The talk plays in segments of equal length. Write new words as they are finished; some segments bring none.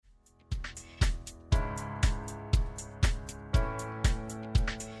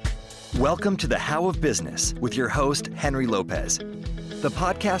Welcome to the How of Business with your host, Henry Lopez, the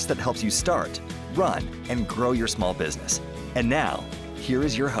podcast that helps you start, run, and grow your small business. And now, here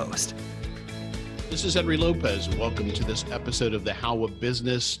is your host. This is Henry Lopez. Welcome to this episode of the How of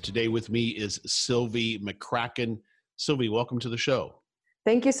Business. Today with me is Sylvie McCraken. Sylvie, welcome to the show.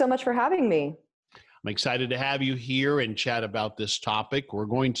 Thank you so much for having me. I'm excited to have you here and chat about this topic. We're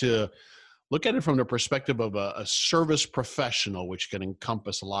going to look at it from the perspective of a service professional, which can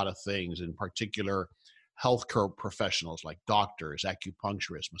encompass a lot of things, in particular, healthcare professionals like doctors,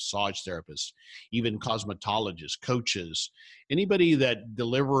 acupuncturists, massage therapists, even cosmetologists, coaches, anybody that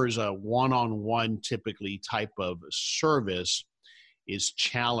delivers a one-on-one typically type of service is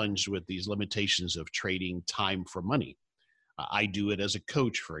challenged with these limitations of trading time for money. I do it as a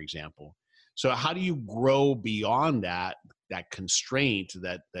coach, for example. So how do you grow beyond that constraint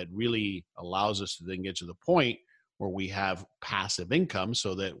that really allows us to then get to the point where we have passive income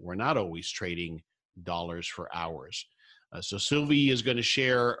so that we're not always trading dollars for hours? So Sylvie is going to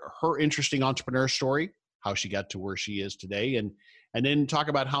share her interesting entrepreneur story, how she got to where she is today, and then talk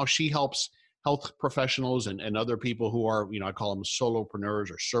about how she helps health professionals and other people who are, I call them solopreneurs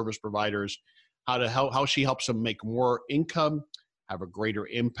or service providers, how she helps them make more income, have a greater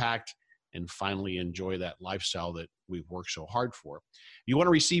impact, and finally enjoy that lifestyle that we've worked so hard for. If you want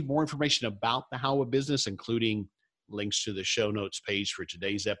to receive more information about the How of Business, including links to the show notes page for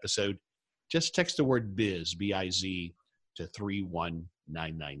today's episode, just text the word biz, B-I-Z, to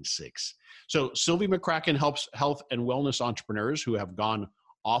 31996. So Sylvie McCraken helps health and wellness entrepreneurs who have gone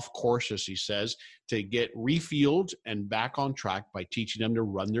off course, as she says, to get refueled and back on track by teaching them to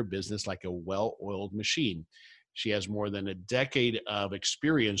run their business like a well-oiled machine. She has more than a decade of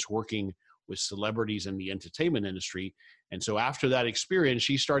experience working with celebrities in the entertainment industry. And so after that experience,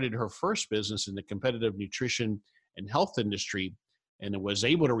 she started her first business in the competitive nutrition and health industry, and was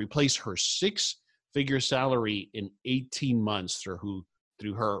able to replace her six-figure salary in 18 months through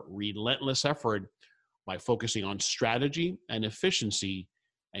her relentless effort by focusing on strategy and efficiency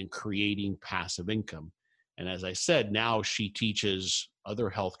and creating passive income. And as I said, now she teaches other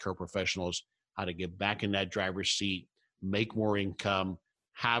healthcare professionals how to get back in that driver's seat, make more income,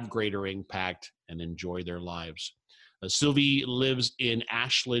 have greater impact, and enjoy their lives. Sylvie lives in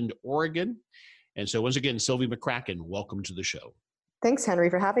Ashland, Oregon. And so once again, Sylvie McCraken, welcome to the show. Thanks, Henry,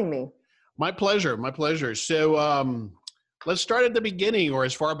 for having me. My pleasure. My pleasure. So let's start at the beginning, or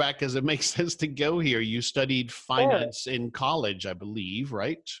as far back as it makes sense to go here. You studied finance in college, I believe,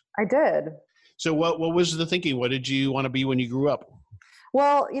 right? I did. So what was the thinking? What did you want to be when you grew up?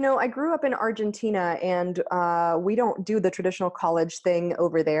 Well, I grew up in Argentina, and we don't do the traditional college thing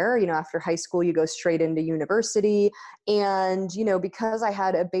over there. After high school, you go straight into university. And, because I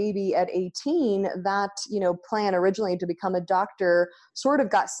had a baby at 18, that, plan originally to become a doctor sort of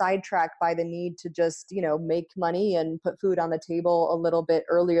got sidetracked by the need to just, make money and put food on the table a little bit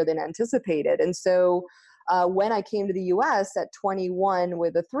earlier than anticipated. And so when I came to the U.S. at 21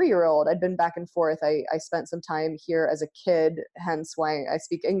 with a 3-year-old, I'd been back and forth. I spent some time here as a kid, hence why I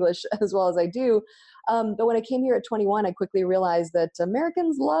speak English as well as I do. But when I came here at 21, I quickly realized that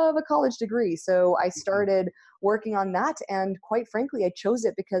Americans love a college degree. So I started working on that. And quite frankly, I chose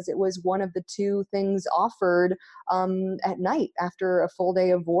it because it was one of the two things offered at night after a full day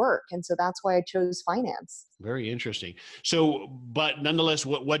of work. And so that's why I chose finance. Very interesting. So, but nonetheless,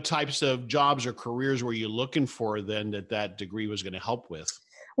 what types of jobs or careers were you looking for then that degree was going to help with?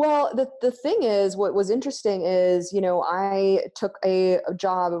 Well, the thing is, what was interesting is, I took a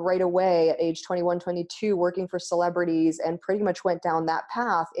job right away at age 21, 22, working for celebrities, and pretty much went down that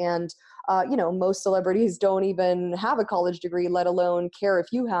path. And, most celebrities don't even have a college degree, let alone care if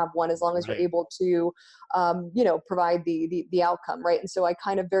you have one, as long as you're able to, provide the outcome, right? And so I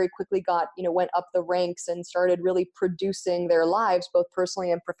kind of very quickly went up the ranks and started really producing their lives, both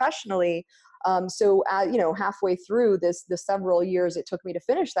personally and professionally. So, halfway through the several years it took me to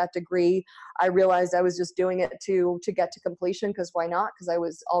finish that degree, I realized I was just doing it to get to completion, because why not? Because I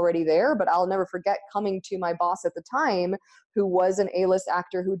was already there. But I'll never forget coming to my boss at the time, who was an A-list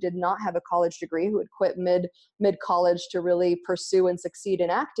actor who did not have a college degree, who had quit mid-college to really pursue and succeed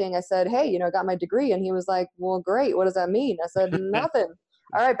in acting. I said, hey, I got my degree. And he was like, well, great. What does that mean? I said, nothing.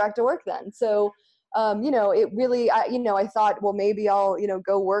 All right, back to work then. So it really, I thought, well, maybe I'll,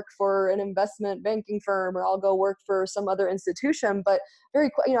 go work for an investment banking firm, or I'll go work for some other institution. But I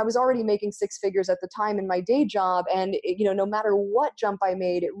was already making 6 figures at the time in my day job. And, no matter what jump I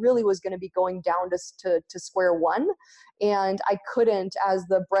made, it really was going to be going down to square one. And I couldn't, as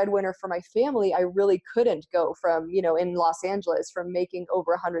the breadwinner for my family, I really couldn't go from, in Los Angeles, from making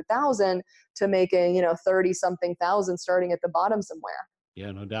over 100,000 to making, 30 something thousand starting at the bottom somewhere.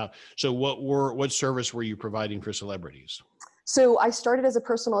 Yeah, no doubt. So what service were you providing for celebrities? So I started as a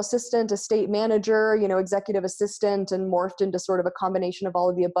personal assistant, estate manager, executive assistant, and morphed into sort of a combination of all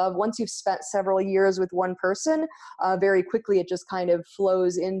of the above. Once you've spent several years with one person, very quickly it just kind of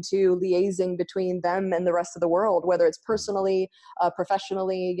flows into liaising between them and the rest of the world, whether it's personally,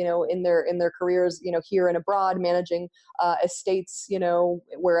 professionally, in their careers, here and abroad, managing estates,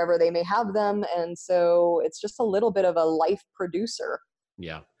 wherever they may have them. And so it's just a little bit of a life producer.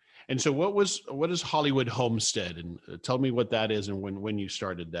 Yeah. And so what is Hollywood Homestead? And tell me what that is and when you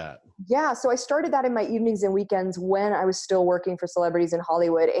started that. Yeah, so I started that in my evenings and weekends when I was still working for celebrities in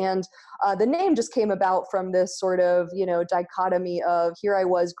Hollywood. And the name just came about from this sort of, dichotomy of here I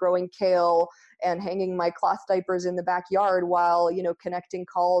was growing kale and hanging my cloth diapers in the backyard while, connecting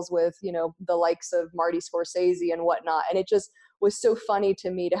calls with, the likes of Marty Scorsese and whatnot. And it just was so funny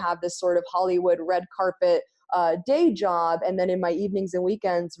to me to have this sort of Hollywood red carpet day job. And then in my evenings and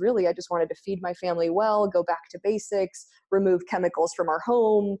weekends, really, I just wanted to feed my family well, go back to basics, remove chemicals from our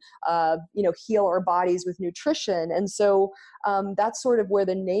home, heal our bodies with nutrition. And so that's sort of where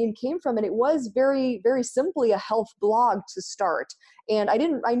the name came from. And it was very, very simply a health blog to start. And I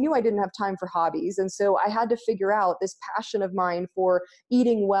knew I didn't have time for hobbies. And so I had to figure out this passion of mine for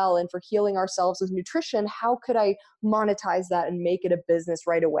eating well and for healing ourselves with nutrition. How could I monetize that and make it a business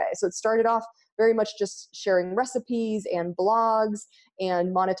right away? So it started off very much just sharing recipes and blogs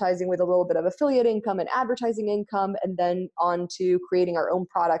and monetizing with a little bit of affiliate income and advertising income, and then on to creating our own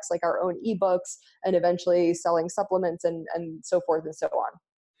products like our own ebooks and eventually selling supplements and so forth and so on.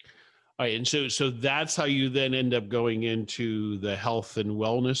 All right. And so that's how you then end up going into the health and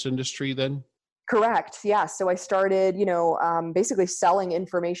wellness industry then? Correct. Yeah. So I started, basically selling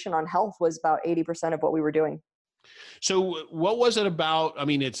information on health was about 80% of what we were doing. So what was it about? I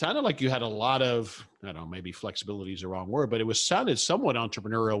mean, it sounded like you had a lot of, I don't know, maybe flexibility is the wrong word, but sounded somewhat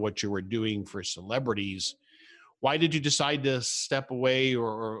entrepreneurial what you were doing for celebrities. Why did you decide to step away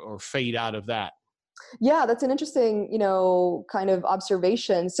or fade out of that? Yeah, that's an interesting, kind of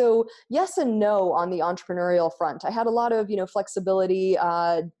observation. So yes and no on the entrepreneurial front. I had a lot of, flexibility,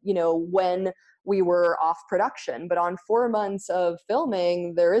 when we were off production, but on 4 months of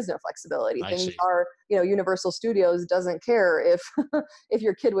filming, there is no flexibility. I Things see. are, Universal Studios doesn't care if, if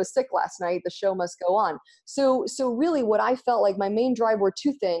your kid was sick last night, the show must go on. So really what I felt like my main drive were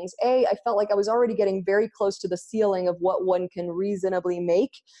two things. A, I felt like I was already getting very close to the ceiling of what one can reasonably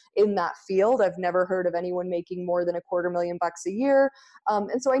make in that field. I've never heard of anyone making more than $250,000 a year.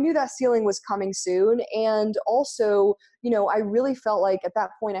 And so I knew that ceiling was coming soon. And also, I really felt like at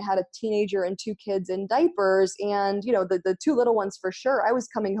that point I had a teenager and two kids in diapers, and, the two little ones for sure, I was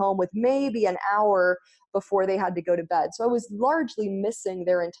coming home with maybe an hour before they had to go to bed. So I was largely missing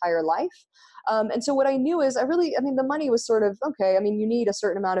their entire life. And so what I knew is the money was sort of, okay, you need a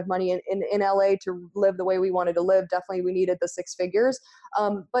certain amount of money in LA to live the way we wanted to live. Definitely we needed the six figures.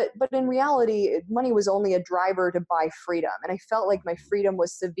 But in reality, money was only a driver to buy freedom. And I felt like my freedom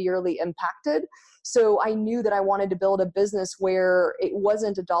was severely impacted. So I knew that I wanted to build a business where it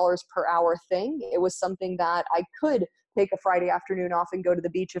wasn't a dollars per hour thing. It was something that I could take a Friday afternoon off and go to the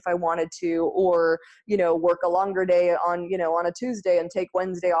beach if I wanted to, or, work a longer day on a Tuesday and take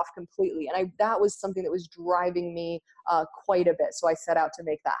Wednesday off completely. And that was something that was driving me quite a bit. So I set out to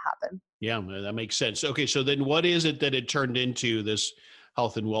make that happen. Yeah, that makes sense. Okay. So then what is it that it turned into, this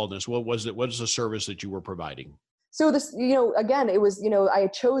health and wellness? What was it? What is the service that you were providing? So this, again, it was, I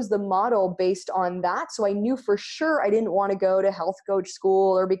chose the model based on that. So I knew for sure I didn't want to go to health coach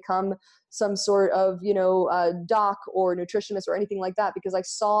school or become some sort of, doc or nutritionist or anything like that, because I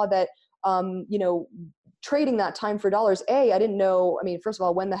saw that, trading that time for dollars, I didn't know, first of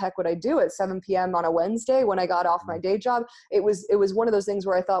all, when the heck would I do it? 7 p.m. on a Wednesday when I got off my day job? It was one of those things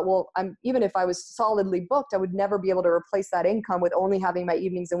where I thought, well, even if I was solidly booked, I would never be able to replace that income with only having my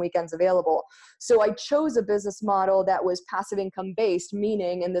evenings and weekends available. So I chose a business model that was passive income based,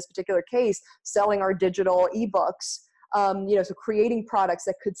 meaning in this particular case, selling our digital ebooks. So creating products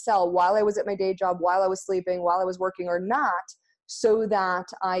that could sell while I was at my day job, while I was sleeping, while I was working or not, so that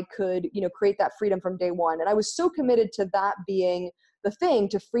I could, create that freedom from day one. And I was so committed to that being the thing,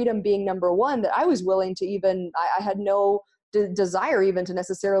 to freedom being number one, that I was willing to I had no desire even to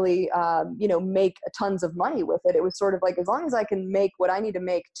necessarily, make tons of money with it. It was sort of like, as long as I can make what I need to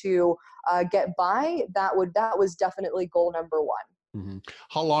make to get by, that was definitely goal number one. Mm-hmm.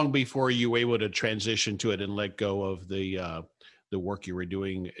 How long before you were able to transition to it and let go of the the work you were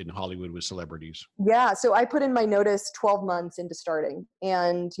doing in Hollywood with celebrities? Yeah, so I put in my notice 12 months into starting.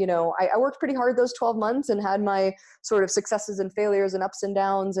 And, I worked pretty hard those 12 months and had my sort of successes and failures and ups and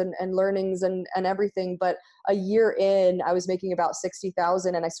downs and learnings and everything. But a year in, I was making about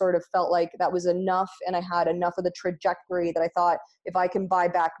 60,000, and I sort of felt like that was enough. And I had enough of the trajectory that I thought, if I can buy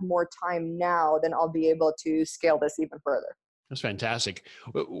back more time now, then I'll be able to scale this even further. That's fantastic.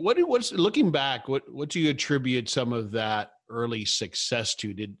 What's looking back, what do you attribute some of that early success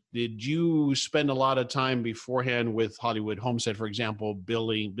to? Did you spend a lot of time beforehand with Hollywood Homestead, for example,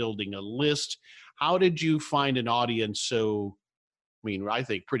 building a list? How did you find an audience? So, I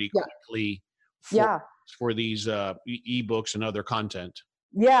think pretty Yeah. quickly Yeah. for these ebooks and other content.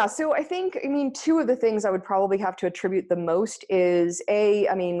 Yeah. So two of the things I would probably have to attribute the most is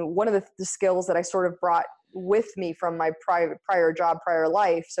one of the skills that I sort of brought with me from my prior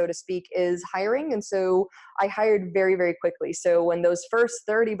life, so to speak, is hiring. And so I hired very, very quickly. So when those first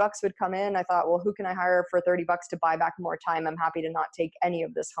 $30 would come in, I thought, well, who can I hire for $30 to buy back more time? I'm happy to not take any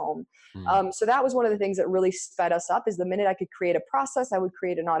of this home. So that was one of the things that really sped us up, is the minute I could create a process, I would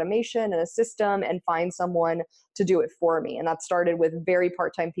create an automation and a system and find someone to do it for me. And that started with very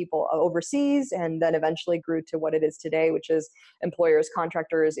part-time people overseas, and then eventually grew to what it is today, which is employers,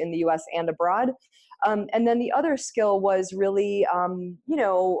 contractors in the US and abroad. And then the other skill was really,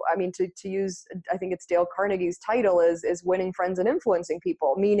 to use, I think it's Dale Carnegie's title is winning friends and influencing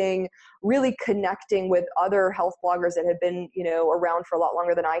people, meaning really connecting with other health bloggers that had been, around for a lot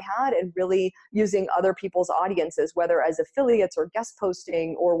longer than I had, and really using other people's audiences, whether as affiliates or guest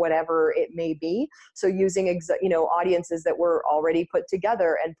posting or whatever it may be. So using, audiences that were already put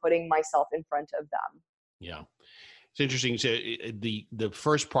together and putting myself in front of them. Yeah. It's interesting. So the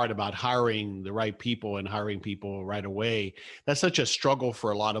first part about hiring the right people and hiring people right away, that's such a struggle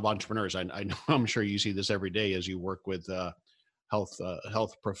for a lot of entrepreneurs. I know, I'm sure you see this every day as you work with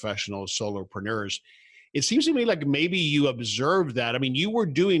health professionals, solopreneurs. It seems to me like maybe you observed that. You were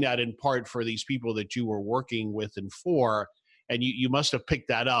doing that in part for these people that you were working with and for, and you must have picked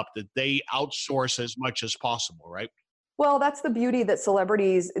that up, that they outsource as much as possible, right? Well, that's the beauty that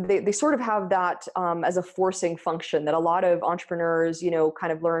celebrities, they sort of have that as a forcing function that a lot of entrepreneurs,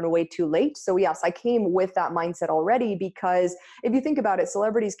 kind of learn way too late. So yes, I came with that mindset already, because if you think about it,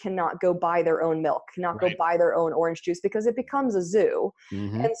 celebrities cannot go buy their own milk, cannot go buy their own orange juice, because it becomes a zoo.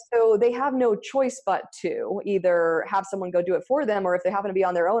 Mm-hmm. And so they have no choice but to either have someone go do it for them, or if they happen to be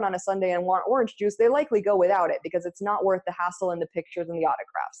on their own on a Sunday and want orange juice, they likely go without it, because it's not worth the hassle and the pictures and the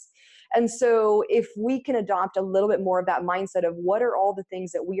autographs. And so if we can adopt a little bit more of that mindset of what are all the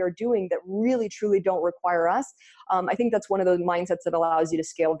things that we are doing that really, truly don't require us, I think that's one of those mindsets that allows you to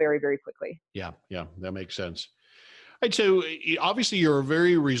scale very, very quickly. Yeah, that makes sense. All right, so obviously you're a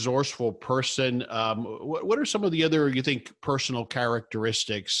very resourceful person. What are some of the other, you think, personal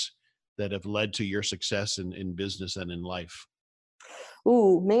characteristics that have led to your success in business and in life?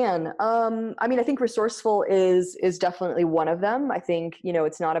 Ooh, man. I think resourceful is definitely one of them. I think,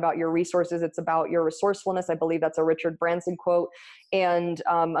 it's not about your resources, it's about your resourcefulness. I believe that's a Richard Branson quote. And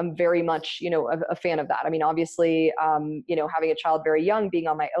I'm very much, a fan of that. Obviously, having a child very young, being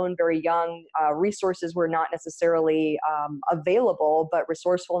on my own very young, resources were not necessarily available, but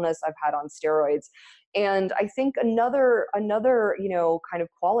resourcefulness I've had on steroids. And I think another, kind of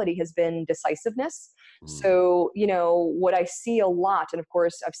quality has been decisiveness. So, what I see a lot, and of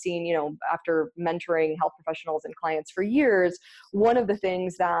course I've seen, after mentoring health professionals and clients for years, one of the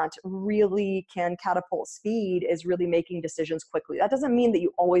things that really can catapult speed is really making decisions quickly. That doesn't mean that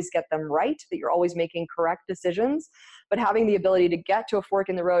you always get them right, that you're always making correct decisions, but having the ability to get to a fork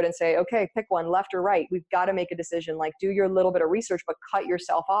in the road and say, okay, pick one, left or right. We've got to make a decision. Like, do your little bit of research, but cut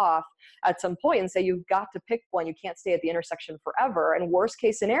yourself off at some point and say, you've got to pick one. You can't stay at the intersection forever. And worst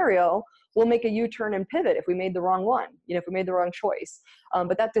case scenario, we'll make a U-turn and pivot if we made the wrong one, if we made the wrong choice.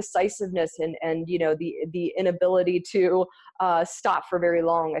 But that decisiveness and the inability to stop for very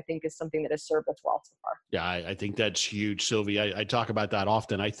long, I think, is something that has served us well so far. Yeah, I think that's huge, Sylvie. I talk about that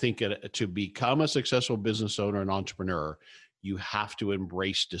often. I think to become a successful business owner and entrepreneur, you have to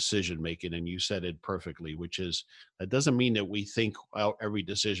embrace decision making. And you said it perfectly, which is, that doesn't mean that we think every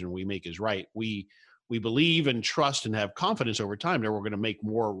decision we make is right. We believe and trust and have confidence over time that we're going to make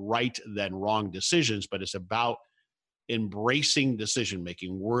more right than wrong decisions, but it's about embracing decision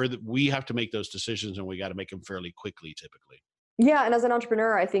making. We have to make those decisions, and we got to make them fairly quickly, typically. Yeah. And as an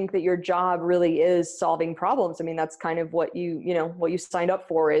entrepreneur, I think that your job really is solving problems. That's kind of what you signed up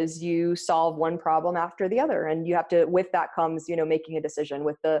for, is you solve one problem after the other. And you have to, with that comes, making a decision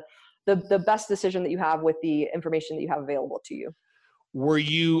with the best decision that you have with the information that you have available to you. Were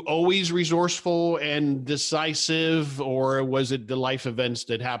you always resourceful and decisive, or was it the life events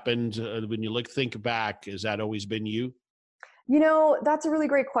that happened when you think back? Has that always been you? That's a really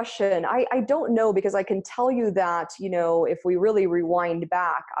great question. I don't know, because I can tell you that, if we really rewind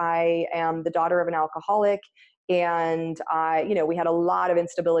back, I am the daughter of an alcoholic, and we had a lot of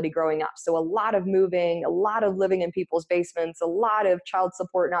instability growing up. So a lot of moving, a lot of living in people's basements, a lot of child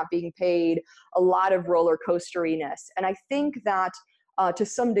support not being paid, a lot of roller coasteriness. And I think that to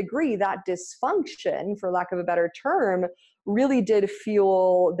some degree, that dysfunction, for lack of a better term, really did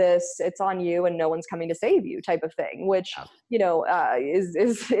fuel this "it's on you and no one's coming to save you" type of thing, which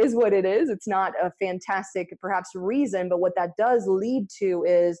is what it is. It's not a fantastic perhaps reason, but what that does lead to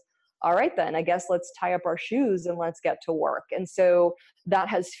is, all right, then I guess let's tie up our shoes and let's get to work. And so that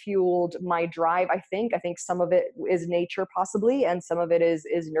has fueled my drive. I think some of it is nature possibly, and some of it is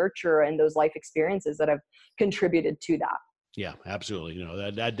nurture and those life experiences that have contributed to that. Yeah, absolutely.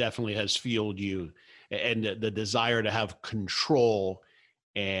 That definitely has fueled you, and the desire to have control,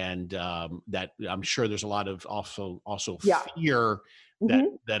 and that I'm sure there's a lot of also Yeah. fear that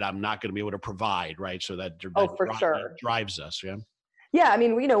Mm-hmm. that I'm not going to be able to provide, right? So Oh, for that sure. drives us. Yeah. Yeah, I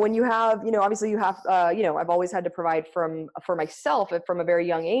mean, when you have, obviously you have, I've always had to provide for myself from a very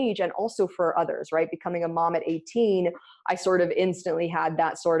young age, and also for others, right? Becoming a mom at 18, I sort of instantly had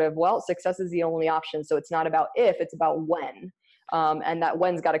that sort of, well, success is the only option. So it's not about if, it's about when. And that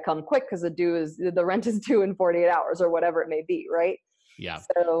when's got to come quick, because the rent is due in 48 hours or whatever it may be, right? Yeah.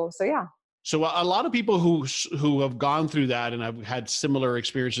 So yeah. So a lot of people who have gone through that, and I've had similar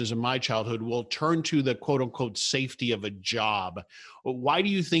experiences in my childhood, will turn to the quote unquote safety of a job. Why do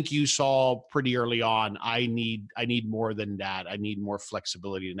you think you saw pretty early on, I need more than that. I need more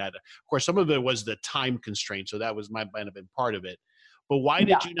flexibility than that. Of course, some of it was the time constraint. So that might have been part of it. But why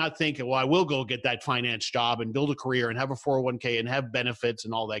Yeah. did you not think, well, I will go get that finance job and build a career and have a 401k and have benefits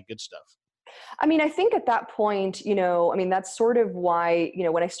and all that good stuff? I mean, I think at that point, that's sort of why,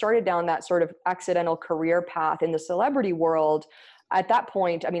 when I started down that sort of accidental career path in the celebrity world, at that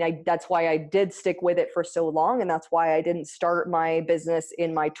point, that's why I did stick with it for so long. And that's why I didn't start my business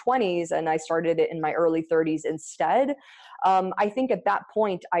in my 20s, and I started it in my early 30s instead. I think at that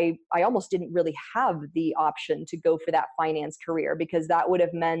point, I almost didn't really have the option to go for that finance career, because that would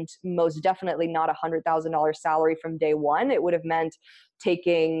have meant most definitely not $100,000 salary from day one. It would have meant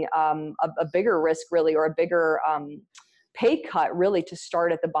taking a bigger risk, really, or a bigger pay cut, really, to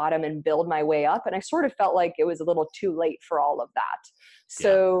start at the bottom and build my way up. And I sort of felt like it was a little too late for all of that. Yeah.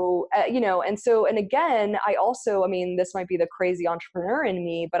 So, and again, I also, this might be the crazy entrepreneur in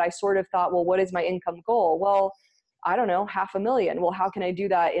me, but I sort of thought, well, what is my income goal? Well, I don't know, 500,000. Well, how can I do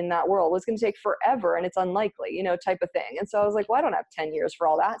that in that world? Well, it's going to take forever and it's unlikely, type of thing. And so I was like, well, I don't have 10 years for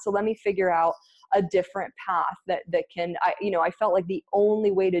all that. So let me figure out a different path that can, I felt like the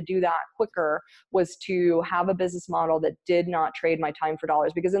only way to do that quicker was to have a business model that did not trade my time for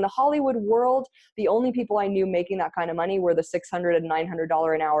dollars. Because in the Hollywood world, the only people I knew making that kind of money were the $600 and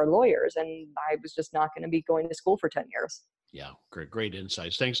 $900 an hour lawyers. And I was just not going to be going to school for 10 years. Yeah. Great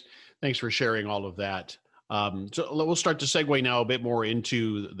insights. Thanks for sharing all of that. So we'll start to segue now a bit more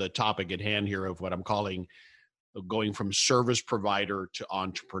into the topic at hand here of what I'm calling going from service provider to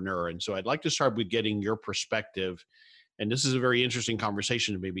entrepreneur. And so I'd like to start with getting your perspective. And this is a very interesting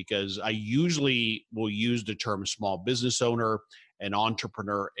conversation to me, because I usually will use the term small business owner and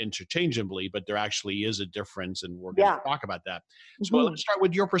entrepreneur interchangeably, but there actually is a difference, and we're going to talk about that. So let's start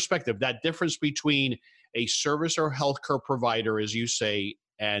with your perspective, that difference between a service or healthcare provider, as you say,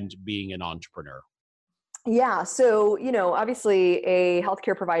 and being an entrepreneur. Yeah. So, obviously a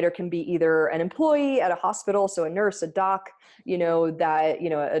healthcare provider can be either an employee at a hospital, so a nurse, a doc, a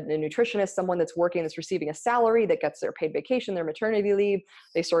nutritionist, someone that's working, that's receiving a salary, that gets their paid vacation, their maternity leave.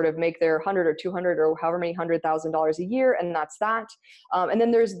 They sort of make their 100 or 200 or however many $100,000 a year. And that's that. And then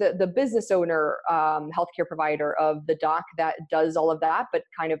there's the business owner, healthcare provider of the doc that does all of that, but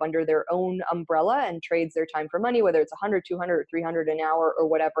kind of under their own umbrella and trades their time for money, whether it's 100, 200, or 300 an hour or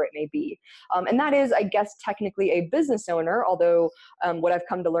whatever it may be. And that is, I guess, technically a business owner, although what I've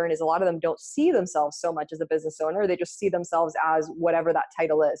come to learn is a lot of them don't see themselves so much as a business owner. They just see themselves as whatever that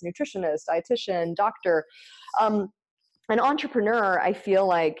title is: nutritionist, dietitian, doctor. An entrepreneur, I feel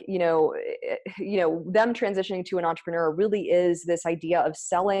like, them transitioning to an entrepreneur really is this idea of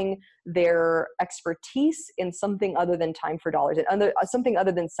selling their expertise in something other than time for dollars, and something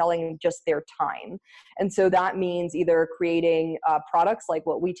other than selling just their time. And so that means either creating products like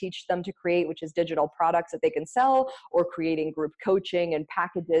what we teach them to create, which is digital products that they can sell, or creating group coaching and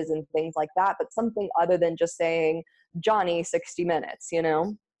packages and things like that, but something other than just saying, Johnny, 60 minutes,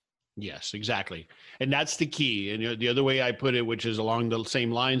 Yes, exactly. And that's the key. And the other way I put it, which is along the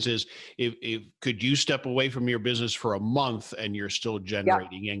same lines, is if could you step away from your business for a month and you're still Yep.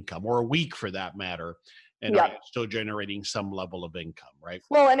 generating income, or a week for that matter, and are you Yep. still generating some level of income, right?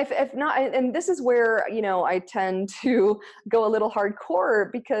 Well, and if not, and this is where, I tend to go a little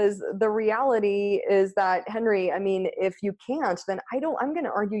hardcore, because the reality is that, Henry, I mean, if you can't, then I'm going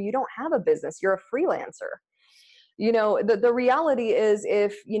to argue you don't have a business. You're a freelancer. The reality is,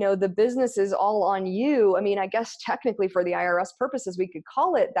 if, the business is all on you, I mean, I guess technically for the IRS purposes, we could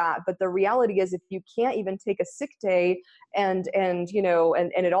call it that. But the reality is, if you can't even take a sick day and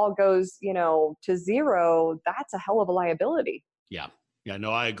it all goes, to zero, that's a hell of a liability. Yeah. Yeah,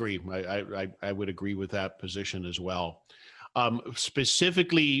 no, I agree. I would agree with that position as well.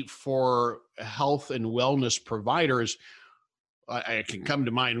 Specifically for health and wellness providers, I can come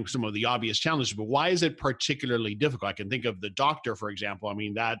to mind some of the obvious challenges, but why is it particularly difficult? I can think of the doctor, for example. I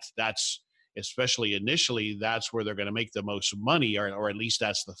mean, that's especially initially, that's where they're going to make the most money, or at least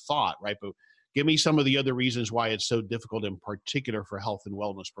that's the thought, right? But give me some of the other reasons why it's so difficult, in particular for health and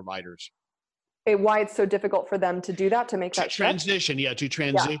wellness providers. Why it's so difficult for them to do that, to make To that shift? transition, yeah, to Yeah.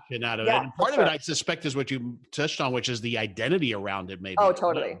 transition out of it. Yeah, And for part of it, sure. I suspect, is what you touched on, which is the identity around it, maybe. Oh, No.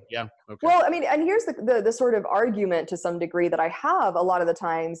 totally. Yeah. Okay. Well, I mean, and here's the sort of argument to some degree that I have a lot of the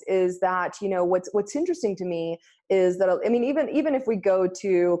times, is that, what's interesting to me is that, I mean, even if we go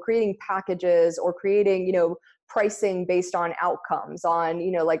to creating packages or creating, pricing based on outcomes, on,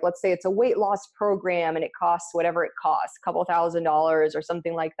 like, let's say it's a weight loss program and it costs whatever it costs, a couple $1,000s or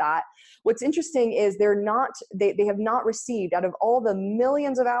something like that. What's interesting is they have not received, out of all the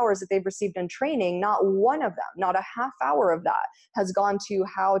millions of hours that they've received in training, not one of them, not a half hour of that has gone to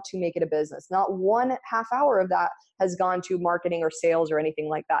how to make it a business. Not one half hour of that has gone to marketing or sales or anything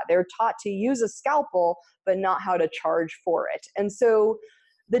like that. They're taught to use a scalpel, but not how to charge for it. And so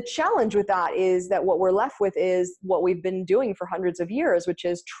the challenge with that is that what we're left with is what we've been doing for hundreds of years, which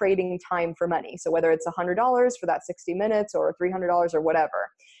is trading time for money. So whether it's $100 for that 60 minutes or $300 or whatever.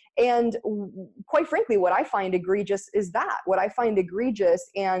 And quite frankly, what I find egregious is that. What I find egregious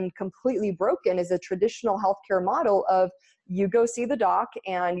and completely broken is a traditional healthcare model of, you go see the doc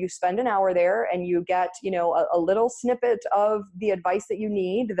and you spend an hour there and you get, a little snippet of the advice that you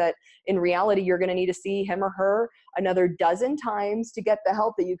need, that in reality, you're going to need to see him or her another dozen times to get the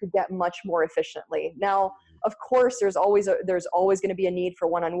help that you could get much more efficiently. Now, of course, there's always going to be a need for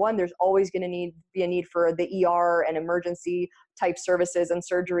one-on-one. There's always going to be a need for the ER and emergency type services and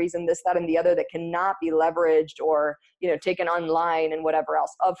surgeries and this, that, and the other that cannot be leveraged or, taken online and whatever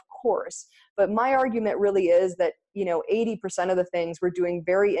else, of course. But my argument really is that, 80% of the things we're doing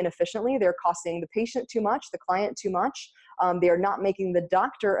very inefficiently. They're costing the patient too much, the client too much. They are not making the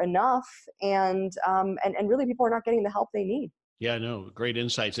doctor enough. And really people are not getting the help they need. Yeah, no, great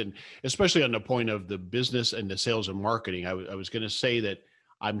insights. And especially on the point of the business and the sales and marketing, I was going to say that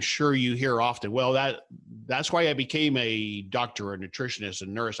I'm sure you hear often, well, that's why I became a doctor or a nutritionist, a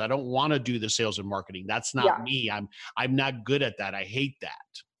nurse. I don't want to do the sales and marketing. That's not me. I'm not good at that. I hate that.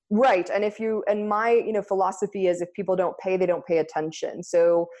 Right. And my, philosophy is, if people don't pay, they don't pay attention.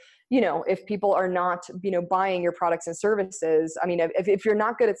 So, if people are not, buying your products and services, I mean, if you're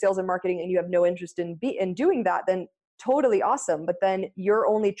not good at sales and marketing and you have no interest in doing that, then totally awesome. But then your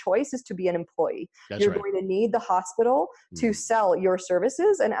only choice is to be an employee. That's You're right. going to need the hospital to sell your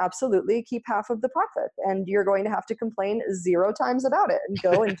services and absolutely keep half of the profit. And you're going to have to complain 0 times about it and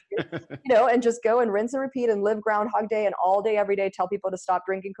go and, and just go and rinse and repeat and live Groundhog Day and all day, every day, tell people to stop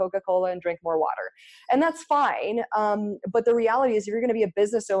drinking Coca-Cola and drink more water. And that's fine. But the reality is, if you're going to be a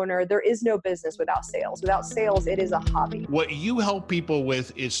business owner, there is no business without sales. Without sales, it is a hobby. What you help people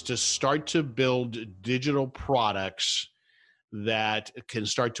with is to start to build digital products that can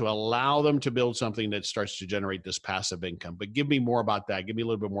start to allow them to build something that starts to generate this passive income. But give me more about that. Give me a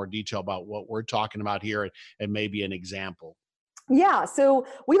little bit more detail about what we're talking about here, and maybe an example. Yeah, so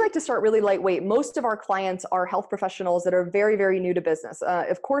we like to start really lightweight. Most of our clients are health professionals that are very, very new to business.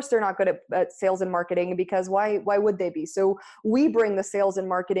 Of course, they're not good at sales and marketing, because why would they be? So we bring the sales and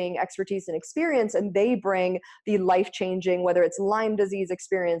marketing expertise and experience, and they bring the life-changing, whether it's Lyme disease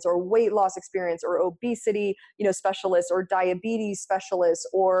experience or weight loss experience or obesity, specialists, or diabetes specialists,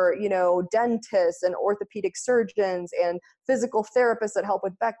 or, dentists and orthopedic surgeons and physical therapists that help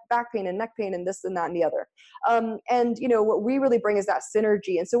with back pain and neck pain and this and that and the other. And what we really bring is that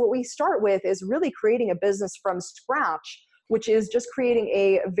synergy. And so what we start with is really creating a business from scratch which is just creating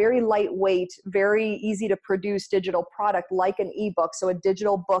a very lightweight, very easy to produce digital product like an ebook. So a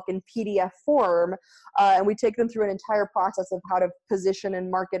digital book in PDF form. And we take them through an entire process of how to position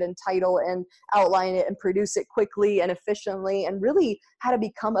and market and title and outline it and produce it quickly and efficiently, and really how to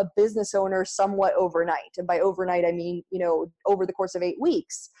become a business owner somewhat overnight. And by overnight, I mean, over the course of 8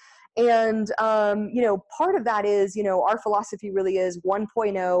 weeks. And, part of that is, our philosophy really is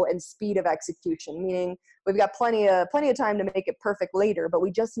 1.0 and speed of execution, meaning we've got plenty of time to make it perfect later, but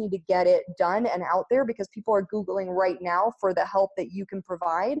we just need to get it done and out there because people are Googling right now for the help that you can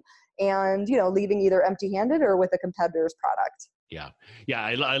provide and, leaving either empty handed or with a competitor's product. Yeah. Yeah.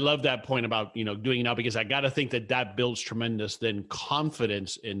 I love that point about, doing it now, because I got to think that builds tremendous then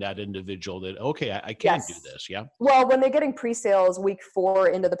confidence in that individual that, okay, I can do this. Yeah. Well, when they're getting pre-sales week 4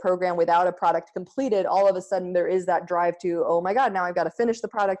 into the program without a product completed, all of a sudden there is that drive to, oh my God, now I've got to finish the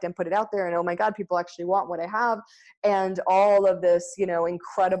product and put it out there. And oh my God, people actually want what I have. And all of this,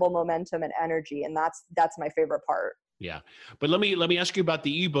 incredible momentum and energy. And that's my favorite part. Yeah. But let me ask you about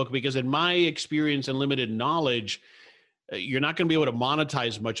the ebook, because in my experience and limited knowledge, you're not going to be able to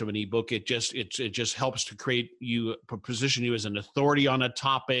monetize much of an ebook. It just helps to position you as an authority on a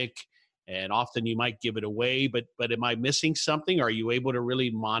topic, and often you might give it away. But am I missing something? Are you able to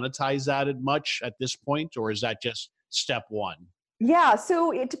really monetize that much at this point, or is that just step one? Yeah,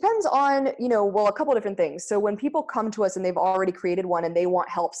 so it depends on, a couple of different things. So when people come to us and they've already created one and they want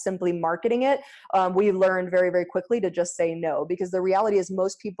help simply marketing it, we learned very, very quickly to just say no, because the reality is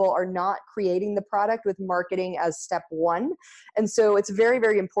most people are not creating the product with marketing as step one. And so it's very,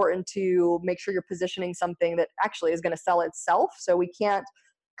 very important to make sure you're positioning something that actually is going to sell itself. So we can't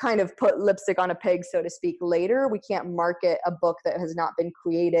kind of put lipstick on a pig, so to speak, later. We can't market a book that has not been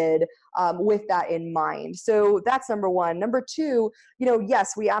created with that in mind. So that's number one. Number two,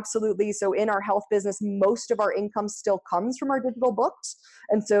 yes, we absolutely. So in our health business, most of our income still comes from our digital books.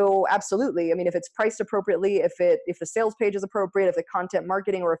 And so absolutely. I mean, if it's priced appropriately, if the sales page is appropriate, if the content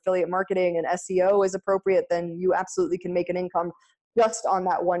marketing or affiliate marketing and SEO is appropriate, then you absolutely can make an income just on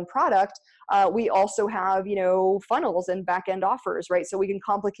that one product. We also have, funnels and back-end offers, right? So we can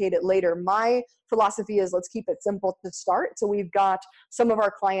complicate it later. My philosophy is let's keep it simple to start. So we've got some of our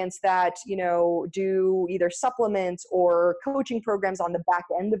clients that, do either supplements or coaching programs on the back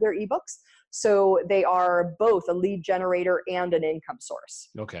end of their ebooks. So they are both a lead generator and an income source.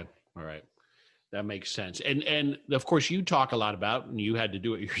 Okay. All right. That makes sense. And of course you talk a lot about, and you had to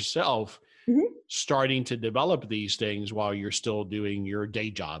do it yourself, starting to develop these things while you're still doing your day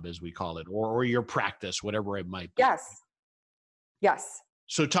job, as we call it, or your practice, whatever it might be. Yes.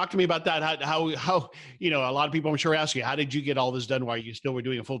 So talk to me about that. How a lot of people I'm sure ask you, how did you get all this done while you still were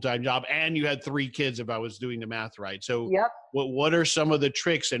doing a full-time job and you had 3 kids, if I was doing the math right? So what are some of the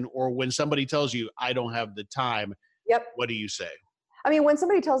tricks, or when somebody tells you I don't have the time, what do you say? I mean, when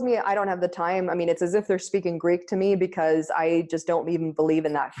somebody tells me I don't have the time, I mean, it's as if they're speaking Greek to me, because I just don't even believe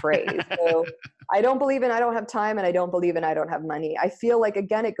in that phrase. So I don't believe in I don't have time, and I don't believe in I don't have money. I feel like,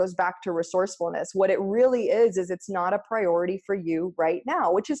 again, it goes back to resourcefulness. What it really is it's not a priority for you right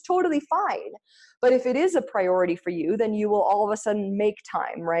now, which is totally fine. But if it is a priority for you, then you will all of a sudden make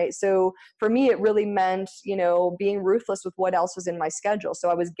time, right? So for me, it really meant, being ruthless with what else was in my schedule.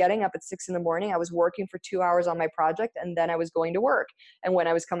 So I was getting up at 6 a.m. I was working for 2 hours on my project, and then I was going to work. And when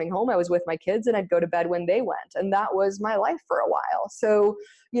I was coming home, I was with my kids, and I'd go to bed when they went. And that was my life for a while. So,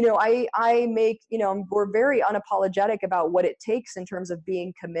 we're very unapologetic about what it takes in terms of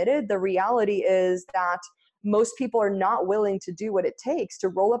being committed. The reality is that most people are not willing to do what it takes to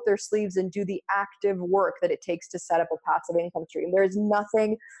roll up their sleeves and do the active work that it takes to set up a passive income stream. There's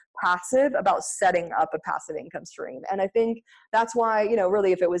nothing passive about setting up a passive income stream. And I think that's why,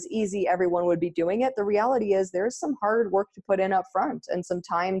 really, if it was easy, everyone would be doing it. The reality is there's some hard work to put in up front and some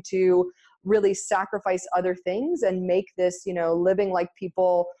time to really sacrifice other things and make this, living like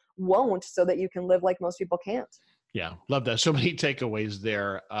people won't, so that you can live like most people can't. Yeah. Love that. So many takeaways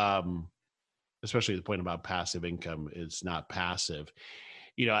there. Especially the point about passive income is not passive.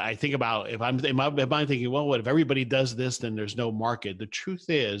 I think about if I'm thinking, well, what if everybody does this, then there's no market. The truth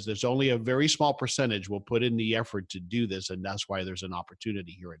is there's only a very small percentage will put in the effort to do this. And that's why there's an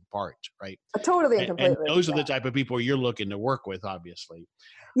opportunity here in part, right? Totally and completely. And those are the type of people you're looking to work with, obviously.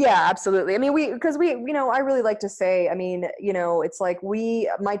 Yeah, absolutely. I mean, I really like to say, it's like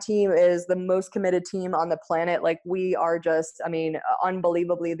my team is the most committed team on the planet. Like we are just,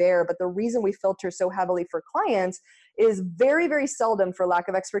 unbelievably there. But the reason we filter so heavily for clients is very, very seldom for lack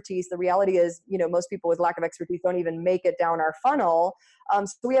of expertise. The reality is, most people with lack of expertise don't even make it down our funnel.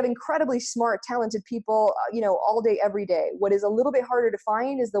 So we have incredibly smart, talented people, all day, every day. What is a little bit harder to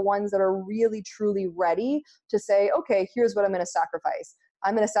find is the ones that are really, truly ready to say, okay, here's what I'm going to sacrifice.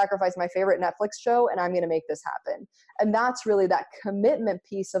 I'm going to sacrifice my favorite Netflix show and I'm going to make this happen. And that's really that commitment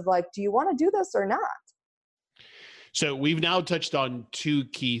piece of like, do you want to do this or not? So we've now touched on two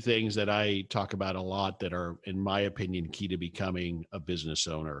key things that I talk about a lot that are, in my opinion, key to becoming a business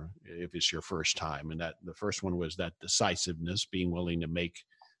owner if it's your first time. And that the first one was that decisiveness, being willing to make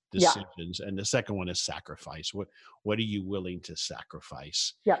decisions. Yeah. And the second one is sacrifice. What are you willing to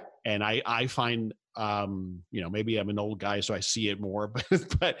sacrifice? Yeah. And I find, maybe I'm an old guy, so I see it more,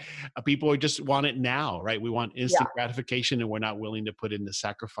 but people just want it now, right? We want instant gratification, and we're not willing to put in the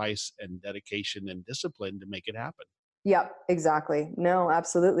sacrifice and dedication and discipline to make it happen. Yeah, exactly. No,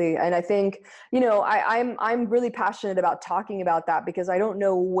 absolutely. And I think, I'm really passionate about talking about that because I don't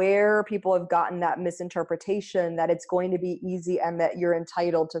know where people have gotten that misinterpretation that it's going to be easy and that you're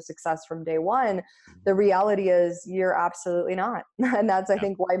entitled to success from day one. The reality is you're absolutely not. And that's, I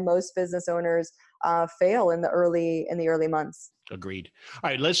think, why most business owners fail in the early months. Agreed. All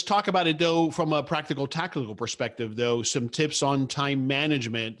right, let's talk about it though from a practical, tactical perspective though, some tips on time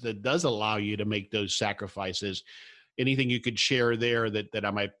management that does allow you to make those sacrifices. Anything you could share there that I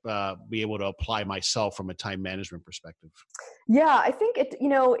might be able to apply myself from a time management perspective? Yeah, I think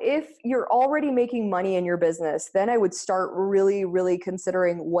if you're already making money in your business, then I would start really, really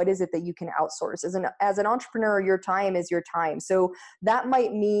considering what is it that you can outsource. As an entrepreneur, your time is your time. So that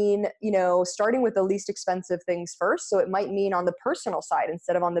might mean, starting with the least expensive things first. So it might mean on the personal side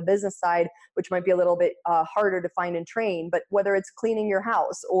instead of on the business side, which might be a little bit harder to find and train, but whether it's cleaning your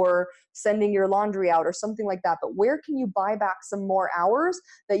house or sending your laundry out or something like that. But where can you buy back some more hours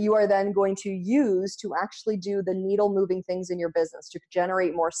that you are then going to use to actually do the needle moving things in your business to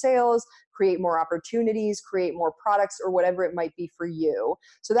generate more sales, create more opportunities, create more products, or whatever it might be for you.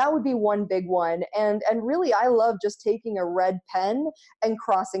 So that would be one big one. And really, I love just taking a red pen and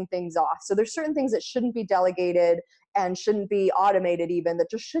crossing things off. So there's certain things that shouldn't be delegated and shouldn't be automated even, that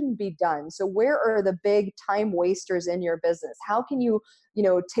just shouldn't be done. So where are the big time wasters in your business? How can you,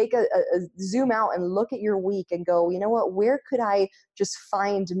 take a zoom out and look at your week and go, you know what, where could I just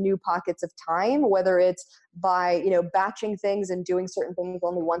find new pockets of time, whether it's by, batching things and doing certain things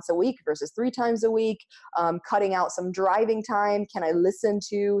only once a week versus 3 times a week, cutting out some driving time. Can I listen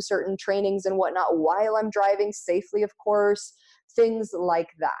to certain trainings and whatnot while I'm driving safely, of course, things like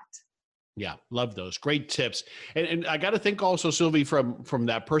that. Yeah, love those. Great tips. And I got to think also, Sylvie, from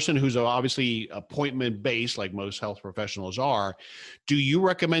that person who's obviously appointment based, like most health professionals are, do you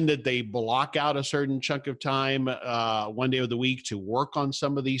recommend that they block out a certain chunk of time one day of the week to work on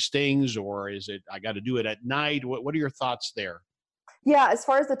some of these things? Or is it, I got to do it at night? What are your thoughts there? Yeah, as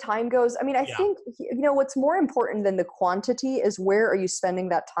far as the time goes, I mean, I think, what's more important than the quantity is where are you spending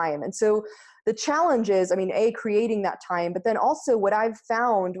that time? And so the challenge is, creating that time, but then also what I've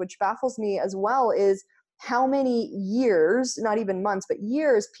found, which baffles me as well, is how many years, not even months, but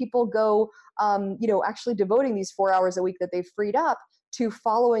years, people go, actually devoting these 4 hours a week that they've freed up to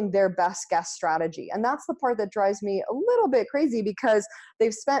following their best guess strategy. And that's the part that drives me a little bit crazy because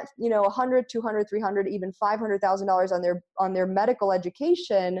they've spent, $100, $200, $300, even $500,000 on their medical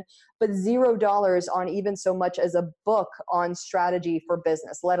education, but $0 on even so much as a book on strategy for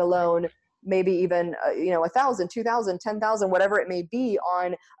business, let alone maybe even, 1,000, 2,000, 10,000, whatever it may be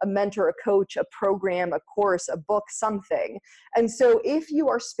on a mentor, a coach, a program, a course, a book, something. And so if you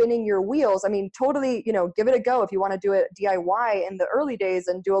are spinning your wheels, totally, give it a go if you want to do it DIY in the early days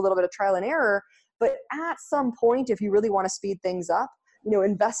and do a little bit of trial and error. But at some point, if you really want to speed things up,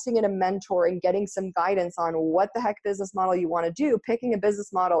 investing in a mentor and getting some guidance on what the heck business model you want to do, picking a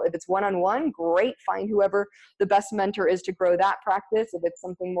business model. If it's one-on-one, great. Find whoever the best mentor is to grow that practice. If it's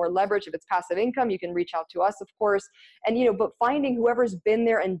something more leverage, if it's passive income, you can reach out to us, of course. And, but finding whoever's been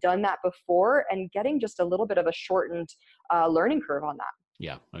there and done that before and getting just a little bit of a shortened learning curve on that.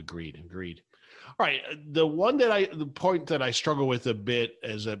 Yeah, agreed. All right. The point that I struggle with a bit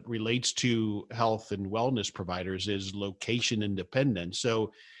as it relates to health and wellness providers is location independence.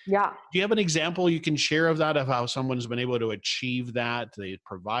 So do you have an example you can share of that, of how someone's been able to achieve that? They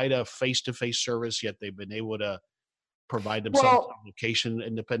provide a face-to-face service, yet they've been able to provide themselves location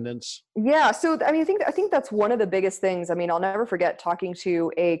independence? Yeah. So, I think that's one of the biggest things. I'll never forget talking to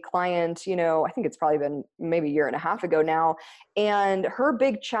a client, I think it's probably been maybe a year and a half ago now. And her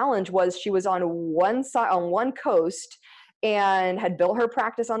big challenge was she was on one side, on one coast, and had built her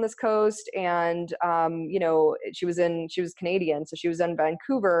practice on this coast. And, she was Canadian. So she was in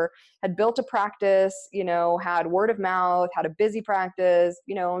Vancouver, had built a practice, had word of mouth, had a busy practice,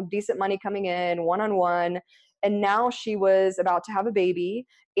 decent money coming in one-on-one. And now she was about to have a baby,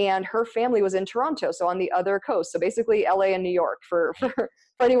 and her family was in Toronto, so on the other coast. So basically LA and New York for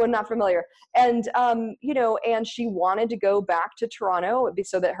anyone not familiar. And, and she wanted to go back to Toronto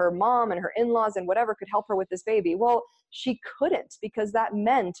so that her mom and her in-laws and whatever could help her with this baby. Well, she couldn't, because that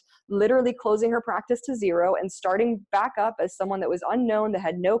meant literally closing her practice to zero and starting back up as someone that was unknown, that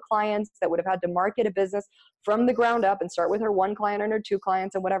had no clients, that would have had to market a business from the ground up and start with her one client and her two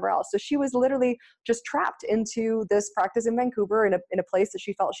clients and whatever else. So she was literally just trapped into this practice in Vancouver in a place that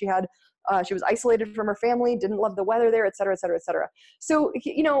she felt she had, she was isolated from her family, didn't love the weather there, et cetera, et cetera, et cetera. So,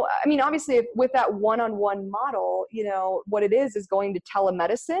 obviously with that one-on-one model, what it is going to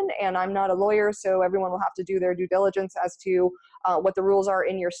telemedicine, and I'm not a lawyer, so everyone will have to do their due diligence as to what the rules are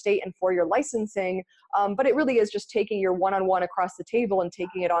in your state and for your licensing. But it really is just taking your one-on-one across the table and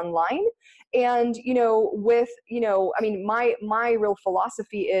taking it online. And, my real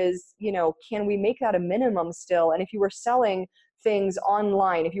philosophy is, can we make that a minimum still? And if you were selling things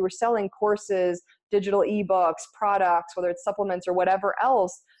online, if you were selling courses, digital ebooks, products, whether it's supplements or whatever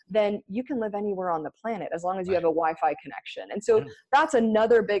else, then you can live anywhere on the planet as long as you have a Wi-Fi connection. And so that's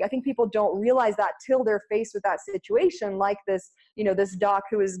another big, I think people don't realize that till they're faced with that situation, like this, this doc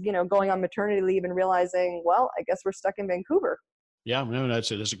who is, going on maternity leave and realizing, well, I guess we're stuck in Vancouver. Yeah, no,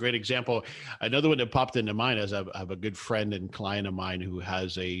 that's a great example. Another one that popped into mind is I have a good friend and client of mine who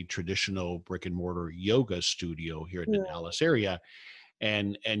has a traditional brick and mortar yoga studio here in the Dallas area.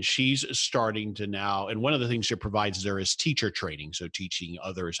 And she's starting to now, and one of the things she provides there is teacher training. So teaching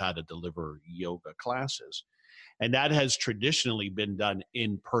others how to deliver yoga classes. And that has traditionally been done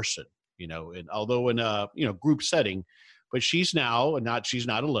in person, and although in a, group setting, but she's not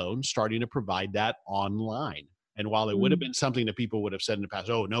alone, starting to provide that online. And while it would have been something that people would have said in the past,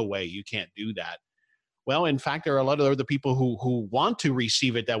 oh, no way, you can't do that. Well, in fact, there are a lot of other people who want to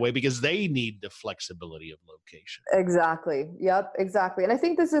receive it that way because they need the flexibility of location. Exactly. Yep, exactly. And I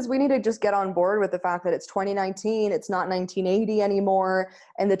think we need to just get on board with the fact that it's 2019, it's not 1980 anymore.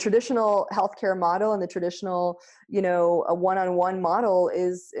 And the traditional healthcare model and the traditional, a one-on-one model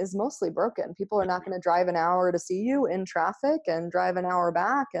is mostly broken. People are not going to drive an hour to see you in traffic and drive an hour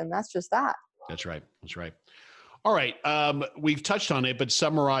back. And that's just that. That's right. That's right. All right. We've touched on it, but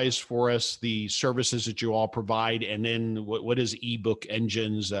summarize for us the services that you all provide. And then what is ebook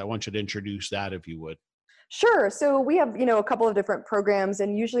engines? I want you to introduce that if you would. Sure. So we have, a couple of different programs,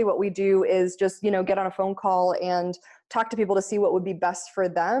 and usually what we do is just, get on a phone call and talk to people to see what would be best for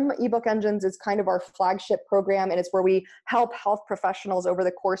them. Ebook Engines is kind of our flagship program, and it's where we help health professionals over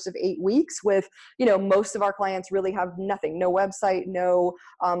the course of 8 weeks with, most of our clients really have nothing, no website, no,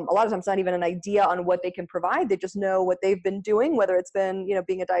 a lot of times not even an idea on what they can provide. They just know what they've been doing, whether it's been,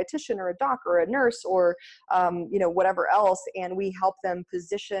 being a dietitian or a doc or a nurse or, whatever else. And we help them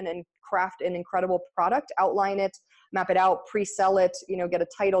position and craft an incredible product, outline it, map it out, pre-sell it, get a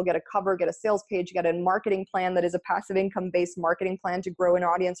title, get a cover, get a sales page, get a marketing plan that is a passive income-based marketing plan to grow an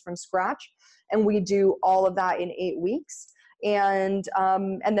audience from scratch. And we do all of that in 8 weeks. And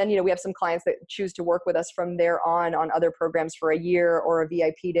then, we have some clients that choose to work with us from there on other programs for a year or a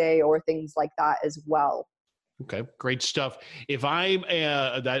VIP day or things like that as well. Okay, great stuff. If I'm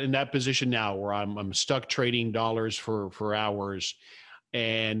in that position now where I'm stuck trading dollars for hours,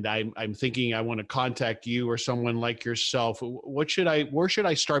 and I'm thinking I want to contact you or someone like yourself, where should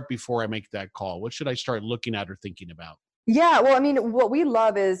I start before I make that call? What should I start looking at or thinking about? Yeah, well, what we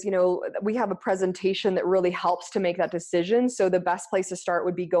love is, we have a presentation that really helps to make that decision. So the best place to start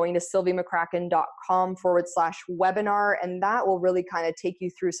would be going to sylviemccraken.com/webinar. And that will really kind of take you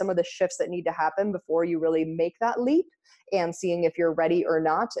through some of the shifts that need to happen before you really make that leap and seeing if you're ready or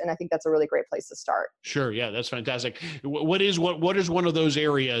not. And I think that's a really great place to start. Sure. Yeah, that's fantastic. What is one of those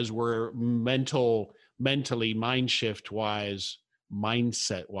areas where mentally, mindset wise,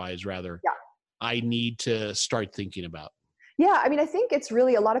 I need to start thinking about? Yeah, I think it's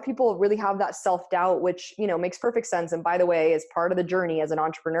really, a lot of people really have that self-doubt, which, makes perfect sense. And by the way, is part of the journey as an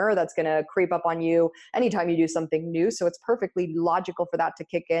entrepreneur that's going to creep up on you anytime you do something new. So it's perfectly logical for that to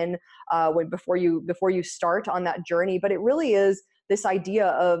kick in before you start on that journey. But it really is this idea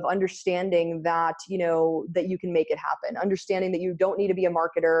of understanding that, that you can make it happen, understanding that you don't need to be a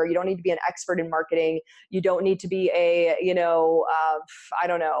marketer. You don't need to be an expert in marketing. You don't need to be an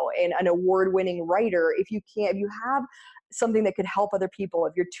award-winning writer. If you have something that could help other people,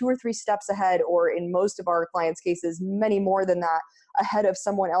 if you're 2 or 3 steps ahead, or in most of our clients' cases, many more than that, ahead of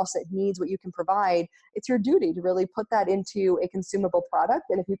someone else that needs what you can provide, it's your duty to really put that into a consumable product.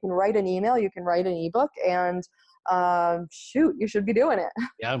 And if you can write an email, you can write an ebook, and shoot, you should be doing it.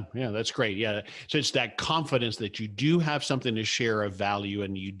 Yeah, that's great. Yeah. So it's that confidence that you do have something to share of value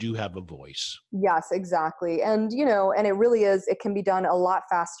and you do have a voice. Yes, exactly. And, and it really is, it can be done a lot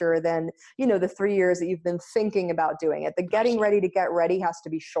faster than, the 3 years that you've been thinking about doing it. The getting ready to get ready has to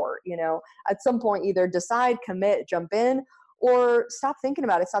be short, at some point, either decide, commit, jump in, or stop thinking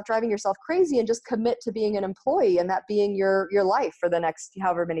about it, stop driving yourself crazy, and just commit to being an employee and that being your life for the next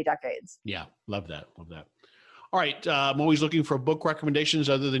however many decades. Yeah. Love that. Love that. All right. I'm always looking for book recommendations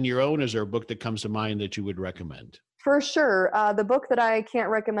other than your own. Is there a book that comes to mind that you would recommend? For sure. The book that I can't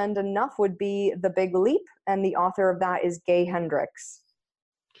recommend enough would be The Big Leap, and the author of that is Gay Hendricks.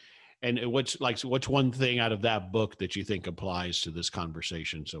 And what's one thing out of that book that you think applies to this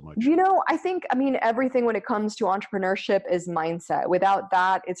conversation so much? I think, everything when it comes to entrepreneurship is mindset. Without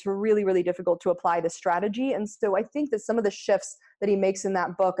that, it's really, really difficult to apply the strategy. And so I think that some of the shifts that he makes in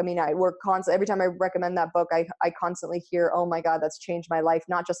that book, I work constantly, every time I recommend that book, I constantly hear, oh my God, that's changed my life,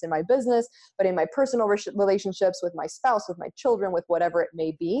 not just in my business, but in my personal relationships with my spouse, with my children, with whatever it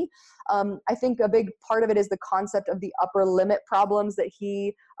may be. I think a big part of it is the concept of the upper limit problems that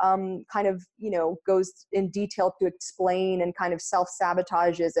he goes in detail to explain, and kind of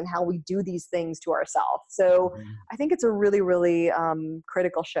self-sabotages, and how we do these things to ourselves. So I think it's a really, really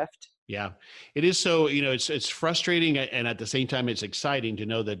critical shift. Yeah, it is. So, it's frustrating, and at the same time, it's exciting to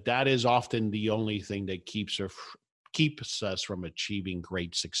know that is often the only thing that keeps us from achieving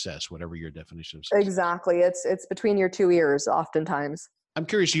great success, whatever your definition of success. Exactly. It's between your 2 ears oftentimes. I'm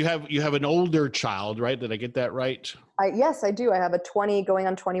curious, you have an older child, right? Did I get that right? Yes, I do. I have a 20 going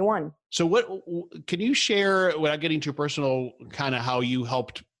on 21. So what can you share, without getting too personal, kind of how you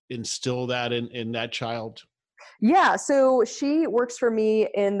helped instill that in that child? Yeah, so she works for me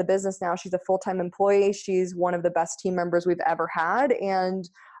in the business now. She's a full-time employee. She's one of the best team members we've ever had. And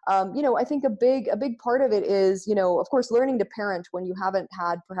I think a big part of it is, of course, learning to parent when you haven't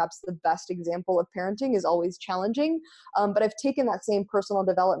had perhaps the best example of parenting is always challenging. But I've taken that same personal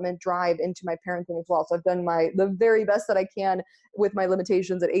development drive into my parenting as well. So I've done the very best that I can with my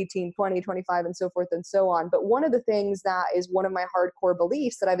limitations at 18, 20, 25, and so forth and so on. But one of the things that is one of my hardcore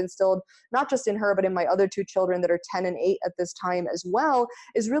beliefs that I've instilled, not just in her, but in my other 2 children that are 10 and 8 at this time as well,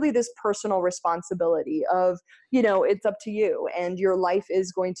 is really this personal responsibility of, it's up to you, and your life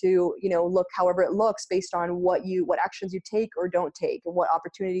is going to, look however it looks based on what actions you take or don't take, and what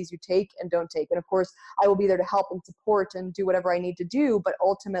opportunities you take and don't take. And of course, I will be there to help and support and do whatever I need to do, but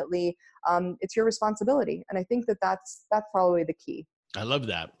ultimately, it's your responsibility. And I think that's probably the key. I love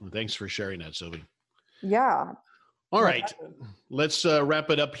that. Thanks for sharing that, Sylvie. Yeah. All right, let's wrap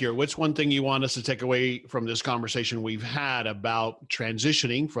it up here. What's one thing you want us to take away from this conversation we've had about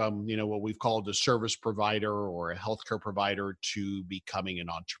transitioning from, what we've called a service provider or a healthcare provider to becoming an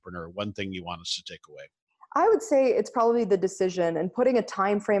entrepreneur? One thing you want us to take away? I would say it's probably the decision, and putting a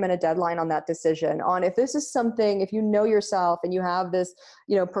time frame and a deadline on that decision. On if this is something, if you know yourself and you have this,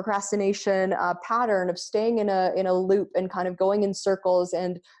 procrastination pattern of staying in a loop and kind of going in circles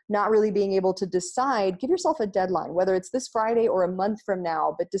and not really being able to decide, give yourself a deadline, whether it's this Friday or a month from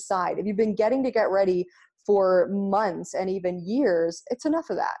now, but decide. If you've been getting to get ready for months and even years, it's enough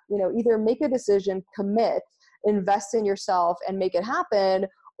of that. Either make a decision, commit, invest in yourself and make it happen,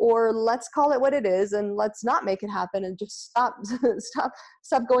 or let's call it what it is and let's not make it happen and just stop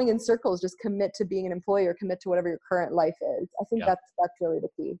going in circles. Just commit to being an employee, or commit to whatever your current life is. I think that's really the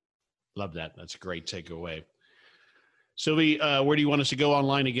key. Love that. That's a great takeaway. Sylvie, where do you want us to go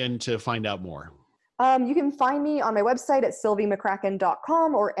online again to find out more? You can find me on my website at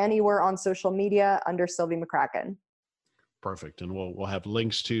sylviemccraken.com, or anywhere on social media under Sylvie McCraken. Perfect. And we'll have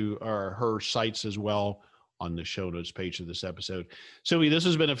links to her sites as well on the show notes page of this episode. Sylvie, this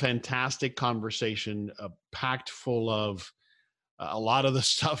has been a fantastic conversation, packed full of a lot of the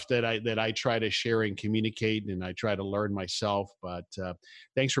stuff that I try to share and communicate, and I try to learn myself. But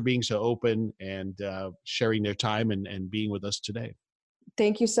thanks for being so open and sharing their time and being with us today.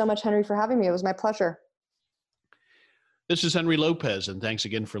 Thank you so much, Henry, for having me. It was my pleasure. This is Henry Lopez, and thanks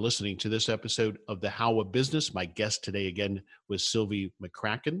again for listening to this episode of The How of Business. My guest today again was Sylvie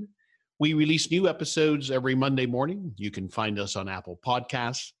McCraken. We release new episodes every Monday morning. You can find us on Apple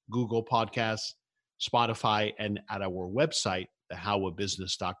Podcasts, Google Podcasts, Spotify, and at our website,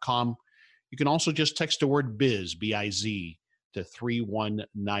 thehowofbusiness.com. You can also just text the word biz, B-I-Z, to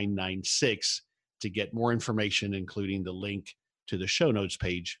 31996 to get more information, including the link to the show notes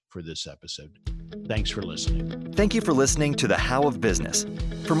page for this episode. Thanks for listening. Thank you for listening to The How of Business.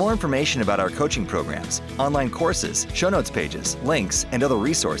 For more information about our coaching programs, online courses, show notes pages, links, and other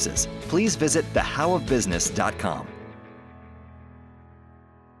resources, please visit thehowofbusiness.com.